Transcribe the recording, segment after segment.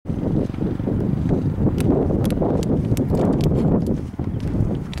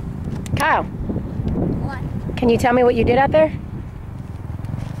Kyle, What? can you tell me what you did out there?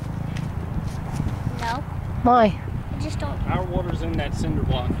 No. Why? I just don't. Our water's in that cinder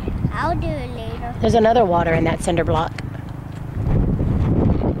block. I'll do it later. There's another water in that cinder block.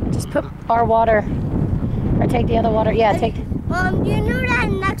 Just put our water, or take the other water. Yeah, take. You know that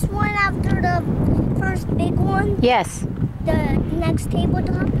next one after the first big one? Yes. The next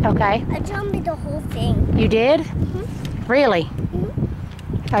tabletop? Okay. I jumped the whole thing. You did? Mm-hmm. Really?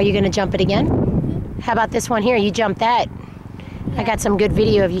 Mm-hmm. Are you going to jump it again? Mm-hmm. How about this one here? You jumped that. I got some good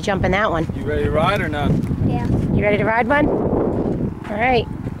video of you jumping that one. You ready to ride or not? Yeah. You ready to ride, bud? All right.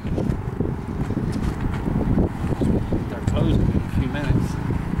 They're closing in a few minutes.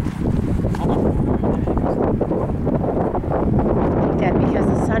 Dad, because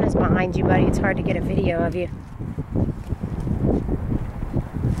the sun is behind you, buddy, it's hard to get a video of you.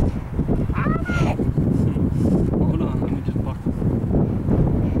 Hold on, let me just buckle.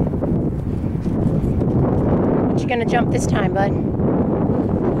 What you gonna jump this time, bud?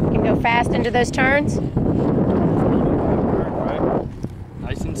 You can go fast into those turns? Right.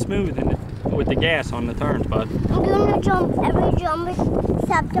 Nice and smooth with the gas on the turns, bud. I'm gonna jump every jump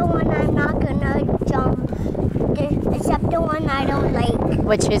except the one I'm not gonna jump. Except the one I don't like.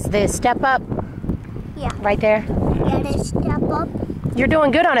 Which is the step up? Yeah. Right there? Yeah, the step up. You're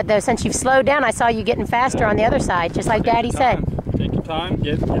doing good on it though. Since you've slowed down, I saw you getting faster on the other side, just like Daddy said. Take your time,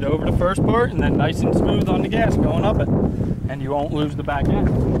 get over the first part, and then nice and smooth on the gas going up it. And you won't lose the back end.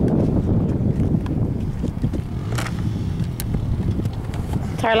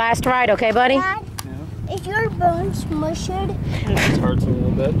 It's our last ride, okay, buddy? Dad, is your bone smushed? It just hurts a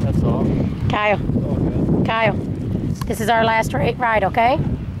little bit, that's all. Kyle, Oh, good. Kyle, this is our last ride, okay?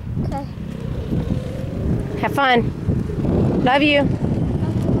 Okay. Have fun. Love you.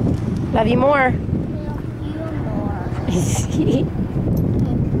 Love you more. You more.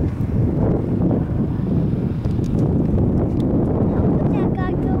 That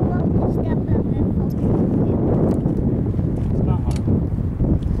guy go up the step up and It's not hard.